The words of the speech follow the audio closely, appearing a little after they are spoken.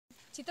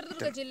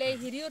ಚಿತ್ರದುರ್ಗ ಜಿಲ್ಲೆ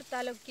ಹಿರಿಯೂರು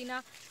ತಾಲೂಕಿನ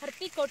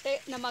ಹರ್ತಿಕೋಟೆ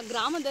ನಮ್ಮ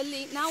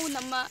ಗ್ರಾಮದಲ್ಲಿ ನಾವು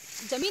ನಮ್ಮ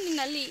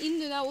ಜಮೀನಿನಲ್ಲಿ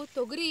ಇಂದು ನಾವು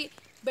ತೊಗರಿ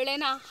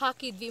ಬೆಳೆನ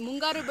ಹಾಕಿದ್ವಿ.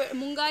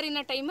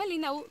 ಮುಂಗಾರಿನ ಟೈಮಲ್ಲಿ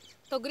ನಾವು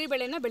ತೊಗರಿ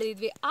ಬೆಳೆನ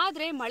ಬೆಳೆದಿದ್ವಿ.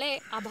 ಆದರೆ ಮಳೆ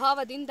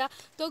ಅಭಾವದಿಂದ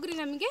ತೊಗರಿ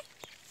ನಮಗೆ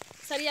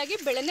ಸರಿಯಾಗಿ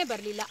ಬೆಳೆನೇ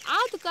ಬರಲಿಲ್ಲ.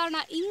 ಆದ ಕಾರಣ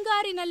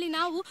ಹಿಂಗಾರಿನಲ್ಲಿ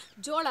ನಾವು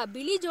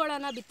ಬಿಳಿ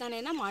ಜೋಳನ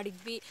ಬಿತ್ತನೆಯನ್ನು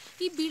ಮಾಡಿದ್ವಿ.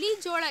 ಈ ಬಿಳಿ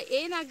ಜೋಳ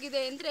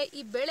ಏನಾಗಿದೆ ಅಂದರೆ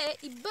ಈ ಬೆಳೆ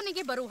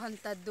ಇಬ್ಬನಿಗೆ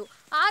ಬರುವಂಥದ್ದು.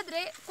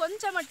 ಆದರೆ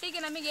ಕೊಂಚ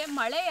ಮಟ್ಟಿಗೆ ನಮಗೆ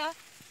ಮಳೆ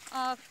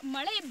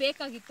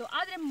ಬೇಕಾಗಿತ್ತು.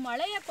 ಆದರೆ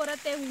ಮಳೆಯ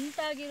ಕೊರತೆ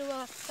ಉಂಟಾಗಿರುವ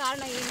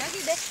ಕಾರಣ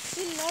ಏನಾಗಿದೆ,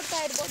 ಇಲ್ಲಿ ನೋಡ್ತಾ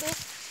ಇರ್ಬೋದು,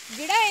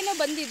 ಗಿಡ ಏನೋ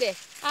ಬಂದಿದೆ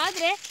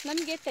ಆದರೆ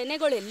ನಮಗೆ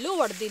ತೆನೆಗಳೆಲ್ಲೂ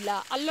ಹೊಡೆದಿಲ್ಲ.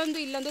 ಅಲ್ಲೊಂದು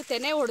ಇಲ್ಲೊಂದು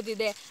ತೆನೆ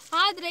ಹೊಡೆದಿದೆ.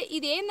 ಆದರೆ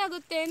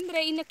ಇದೇನಾಗುತ್ತೆ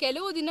ಅಂದರೆ ಇನ್ನು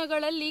ಕೆಲವು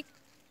ದಿನಗಳಲ್ಲಿ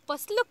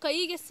ಫಸಲು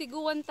ಕೈಗೆ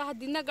ಸಿಗುವಂತಹ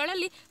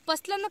ದಿನಗಳಲ್ಲಿ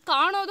ಫಸಲನ್ನು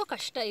ಕಾಣೋದು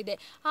ಕಷ್ಟ ಇದೆ.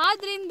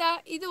 ಆದ್ದರಿಂದ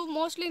ಇದು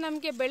ಮೋಸ್ಟ್ಲಿ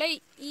ನಮಗೆ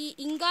ಈ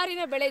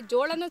ಹಿಂಗಾರಿನ ಬೆಳೆ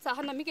ಜೋಳನೂ ಸಹ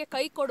ನಮಗೆ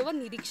ಕೈ ಕೊಡುವ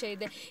ನಿರೀಕ್ಷೆ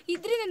ಇದೆ.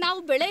 ಇದರಿಂದ ನಾವು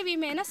ಬೆಳೆ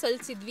ವಿಮೆಯನ್ನು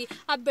ಸಲ್ಲಿಸಿದ್ವಿ.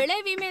 ಆ ಬೆಳೆ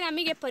ವಿಮೆ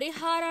ನಮಗೆ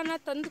ಪರಿಹಾರನ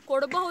ತಂದು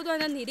ಕೊಡಬಹುದು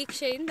ಅನ್ನೋ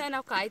ನಿರೀಕ್ಷೆಯಿಂದ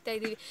ನಾವು ಕಾಯ್ತಾ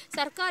ಇದ್ದೀವಿ.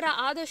 ಸರ್ಕಾರ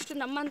ಆದಷ್ಟು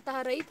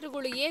ನಮ್ಮಂತಹ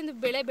ರೈತರುಗಳು ಏನು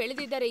ಬೆಳೆ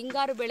ಬೆಳೆದಿದ್ದಾರೆ,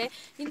 ಹಿಂಗಾರು ಬೆಳೆ,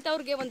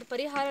 ಇಂಥವ್ರಿಗೆ ಒಂದು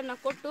ಪರಿಹಾರನ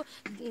ಕೊಟ್ಟು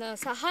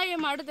ಸಹಾಯ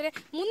ಮಾಡಿದ್ರೆ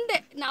ಮುಂದೆ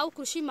ನಾವು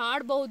ಕೃಷಿ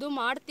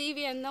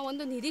ಮಾಡ್ತೀವಿ ಅನ್ನೋ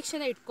ಒಂದು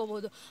ನಿರೀಕ್ಷೆನ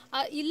ಇಟ್ಕೋಬೋದು.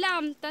 ಇಲ್ಲ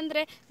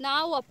ಅಂತಂದರೆ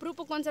ನಾವು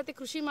ಅಪರೂಪಕ್ಕೊಂದ್ಸತಿ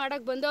ಕೃಷಿ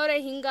ಮಾಡೋಕ್ಕೆ ಬಂದವರೇ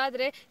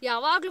ಹಿಂಗಾದರೆ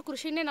ಯಾವಾಗಲೂ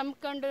ಕೃಷಿನೇ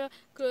ನಂಬ್ಕೊಂಡು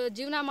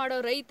ಜೀವನ ಮಾಡೋ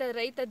ರೈತ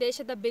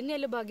ದೇಶದ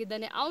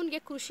ಬೆನ್ನೆಲುಬಾಗಿದ್ದಾನೆ. ಅವನಿಗೆ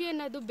ಕೃಷಿ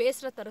ಅನ್ನೋದು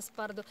ಬೇಸರ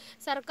ತರಿಸ್ಬಾರ್ದು.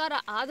 ಸರ್ಕಾರ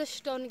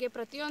ಆದಷ್ಟು ಅವನಿಗೆ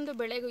ಪ್ರತಿಯೊಂದು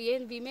ಬೆಳೆಗೂ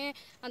ಏನು ವಿಮೆ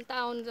ಅಂತ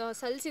ಅವನು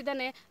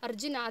ಸಲ್ಲಿಸಿದ್ದಾನೆ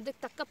ಅರ್ಜಿನ,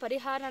 ಅದಕ್ಕೆ ತಕ್ಕ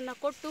ಪರಿಹಾರನ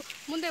ಕೊಟ್ಟು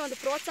ಮುಂದೆ ಒಂದು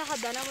ಪ್ರೋತ್ಸಾಹ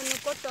ಧನವನ್ನು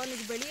ಕೊಟ್ಟು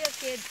ಅವನಿಗೆ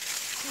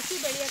ಕೃಷಿ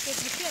ಬೆಳೆಯೋಕ್ಕೆ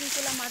ಕೃಷಿ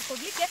ಅನುಕೂಲ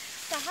ಮಾಡಿಕೊಡ್ಲಿಕ್ಕೆ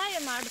ಸಹಾಯ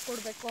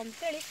ಮಾಡಿಕೊಡ್ಬೇಕು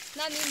ಅಂತೇಳಿ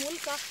ನಾನು ಈ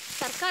ಮೂಲಕ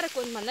ಸರ್ಕಾರಕ್ಕೆ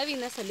ಒಂದು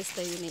ಮನವಿನ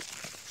ಸಲ್ಲಿಸ್ತಾ ಇದ್ದೀನಿ.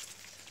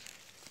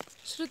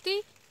 ಶ್ರುತಿ,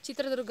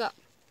 ಚಿತ್ರದುರ್ಗ.